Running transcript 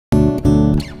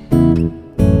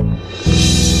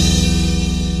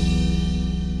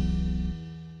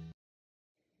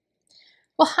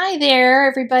Well, hi there,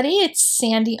 everybody. It's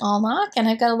Sandy Allnock, and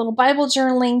I've got a little Bible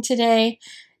journaling today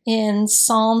in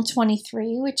Psalm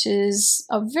 23, which is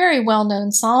a very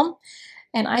well-known psalm,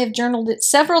 and I have journaled it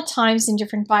several times in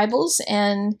different Bibles,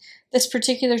 and this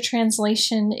particular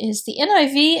translation is the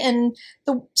NIV, and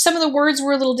some of the words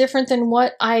were a little different than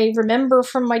what I remember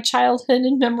from my childhood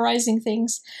and memorizing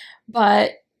things,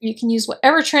 but you can use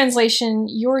whatever translation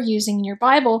you're using in your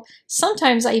Bible.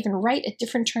 Sometimes I even write a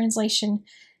different translation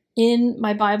in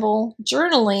my Bible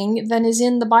journaling than is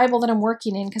in the Bible that I'm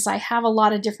working in, because I have a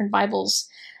lot of different Bibles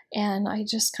and I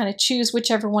just kind of choose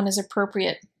whichever one is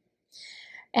appropriate.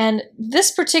 And this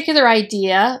particular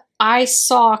idea I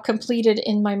saw completed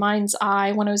in my mind's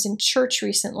eye when I was in church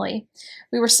recently.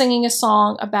 We were singing a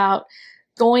song about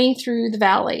going through the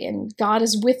valley, and God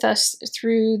is with us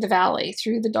through the valley,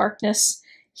 through the darkness.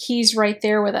 He's right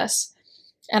there with us.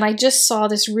 And I just saw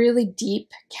this really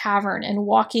deep cavern, and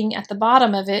walking at the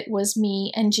bottom of it was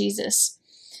me and Jesus.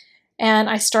 And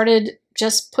I started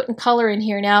just putting color in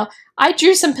here. Now, I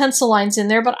drew some pencil lines in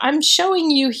there, but I'm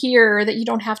showing you here that you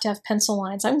don't have to have pencil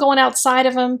lines. I'm going outside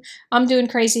of them. I'm doing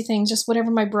crazy things, just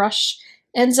whatever my brush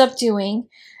ends up doing.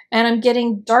 And I'm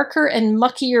getting darker and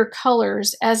muckier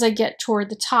colors as I get toward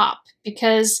the top,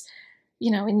 because,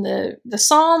 you know, in the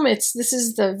psalm, this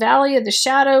is the valley of the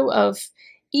shadow of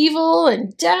evil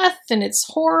and death, and it's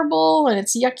horrible, and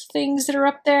it's yucky things that are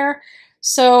up there.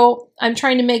 So I'm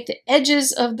trying to make the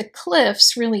edges of the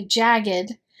cliffs really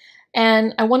jagged,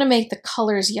 and I want to make the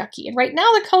colors yucky. And right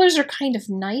now the colors are kind of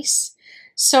nice,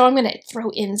 so I'm going to throw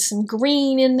in some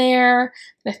green in there.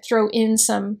 I'm going to throw in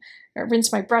some,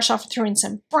 rinse my brush off and throw in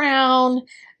some brown,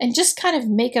 and just kind of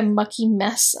make a mucky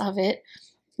mess of it,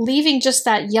 leaving just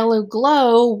that yellow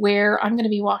glow where I'm going to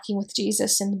be walking with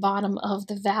Jesus in the bottom of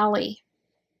the valley.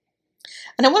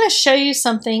 And I want to show you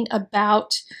something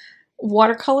about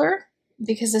watercolor,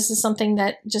 because this is something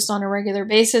that just on a regular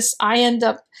basis I end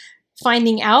up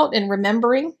finding out and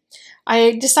remembering.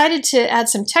 I decided to add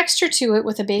some texture to it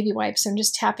with a baby wipe, so I'm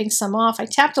just tapping some off. I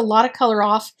tapped a lot of color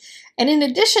off, and in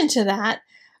addition to that,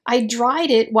 I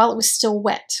dried it while it was still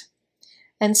wet.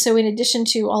 And so in addition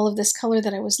to all of this color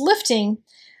that I was lifting,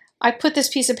 I put this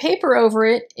piece of paper over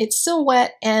it. It's still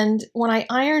wet, and when I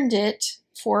ironed it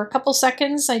for a couple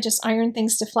seconds, I just ironed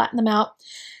things to flatten them out,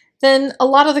 then a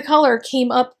lot of the color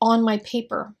came up on my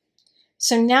paper.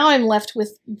 So now I'm left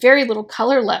with very little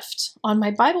color left on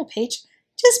my Bible page.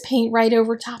 Just paint right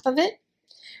over top of it.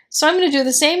 So I'm going to do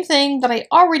the same thing that I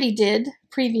already did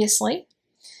previously,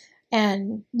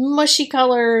 and mushy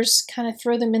colors, kind of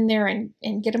throw them in there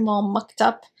and get them all mucked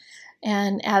up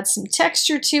and add some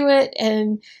texture to it.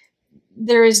 And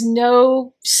there is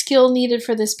no skill needed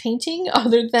for this painting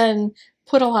other than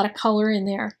put a lot of color in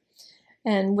there.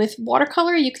 And with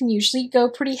watercolor, you can usually go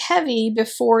pretty heavy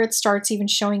before it starts even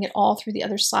showing it all through the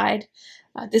other side.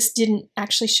 This didn't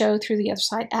actually show through the other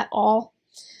side at all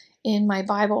in my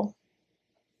Bible.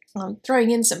 I'm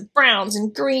throwing in some browns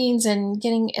and greens and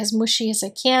getting as mushy as I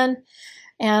can.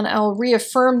 And I'll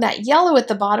reaffirm that yellow at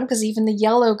the bottom, because even the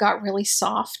yellow got really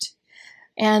soft.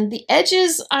 And the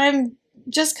edges, I'm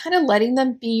just kind of letting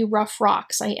them be rough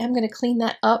rocks. I am going to clean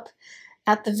that up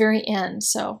at the very end.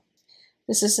 So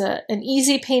this is an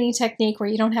easy painting technique where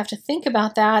you don't have to think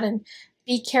about that and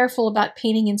be careful about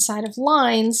painting inside of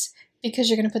lines, because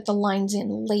you're going to put the lines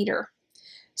in later.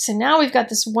 So now we've got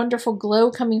this wonderful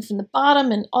glow coming from the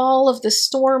bottom, and all of the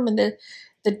storm and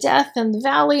the death and the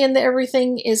valley and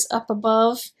everything is up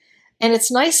above. And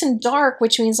it's nice and dark,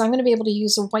 which means I'm going to be able to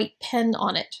use a white pen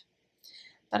on it.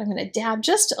 But I'm going to dab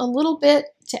just a little bit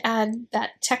to add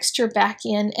that texture back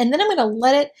in, and then I'm going to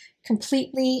let it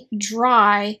completely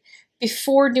dry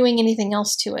before doing anything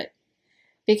else to it.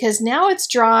 Because now it's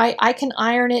dry, I can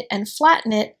iron it and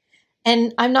flatten it,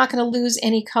 and I'm not going to lose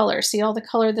any color. See, all the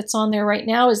color that's on there right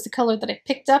now is the color that I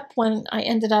picked up when I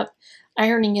ended up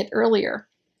ironing it earlier.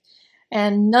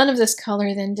 And none of this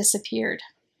color then disappeared.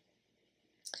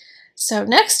 So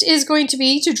next is going to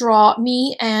be to draw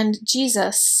me and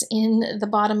Jesus in the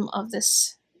bottom of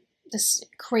this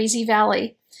crazy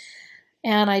valley.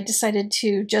 And I decided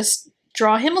to just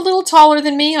draw him a little taller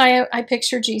than me. I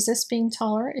picture Jesus being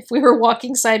taller if we were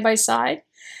walking side by side.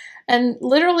 And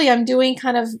literally I'm doing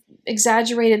kind of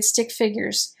exaggerated stick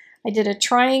figures. I did a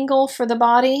triangle for the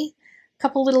body, a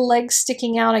couple little legs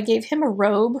sticking out. I gave him a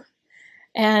robe,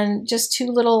 and just two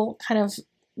little kind of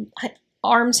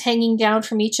arms hanging down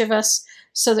from each of us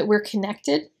so that we're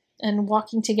connected and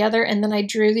walking together. And then I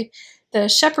drew the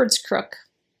shepherd's crook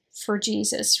for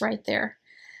Jesus right there.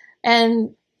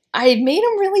 And I made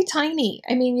them really tiny.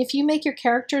 I mean, if you make your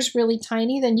characters really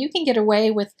tiny, then you can get away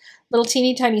with little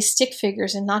teeny tiny stick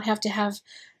figures and not have to have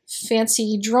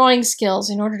fancy drawing skills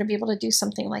in order to be able to do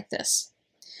something like this.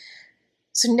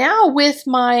 So now with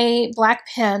my black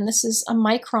pen, this is a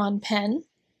micron pen,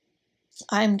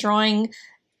 I'm drawing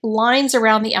lines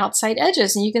around the outside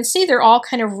edges, and you can see they're all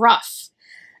kind of rough.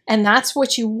 And that's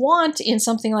what you want in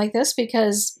something like this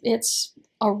because it's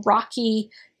a rocky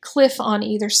cliff on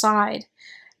either side.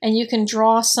 And you can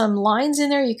draw some lines in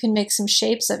there. You can make some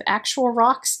shapes of actual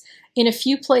rocks in a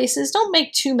few places. Don't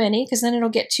make too many because then it'll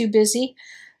get too busy.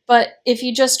 But if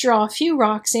you just draw a few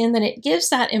rocks in, then it gives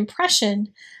that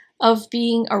impression of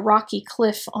being a rocky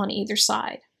cliff on either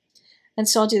side. And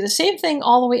so I'll do the same thing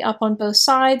all the way up on both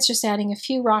sides, just adding a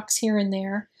few rocks here and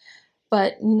there,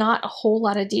 but not a whole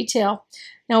lot of detail.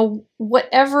 Now,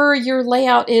 whatever your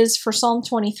layout is for Psalm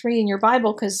 23 in your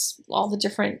Bible, because all the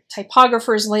different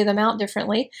typographers lay them out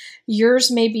differently, yours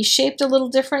may be shaped a little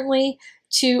differently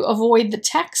to avoid the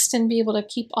text and be able to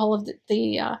keep all of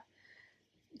the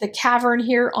cavern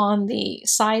here on the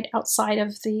side outside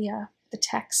of the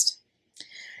text.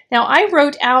 Now, I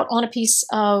wrote out on a piece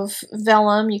of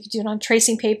vellum, you could do it on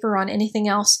tracing paper or on anything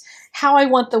else, how I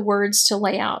want the words to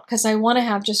lay out, because I want to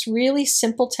have just really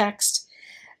simple text.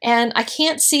 And I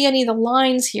can't see any of the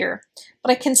lines here,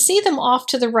 but I can see them off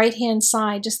to the right-hand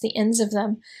side, just the ends of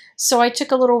them. So I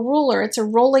took a little ruler. It's a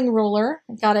rolling ruler.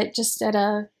 I got it just at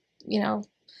a,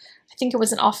 I think it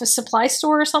was an office supply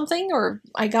store or something, or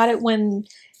I got it when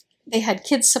they had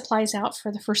kids' supplies out for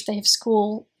the first day of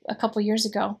school a couple years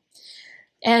ago.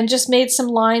 And just made some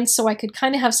lines so I could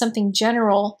kind of have something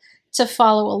general to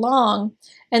follow along.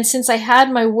 And since I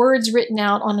had my words written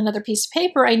out on another piece of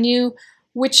paper, I knew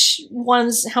which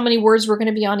ones, how many words were going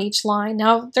to be on each line.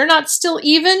 Now, they're not still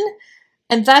even,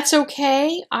 and that's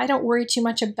okay. I don't worry too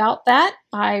much about that.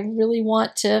 I really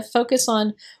want to focus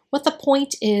on what the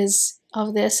point is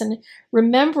of this and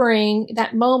remembering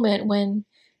that moment when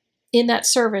in that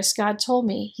service, God told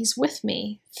me He's with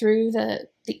me through the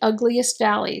ugliest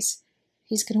valleys.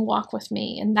 He's going to walk with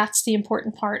me, and that's the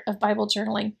important part of Bible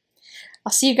journaling.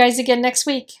 I'll see you guys again next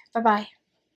week. Bye-bye.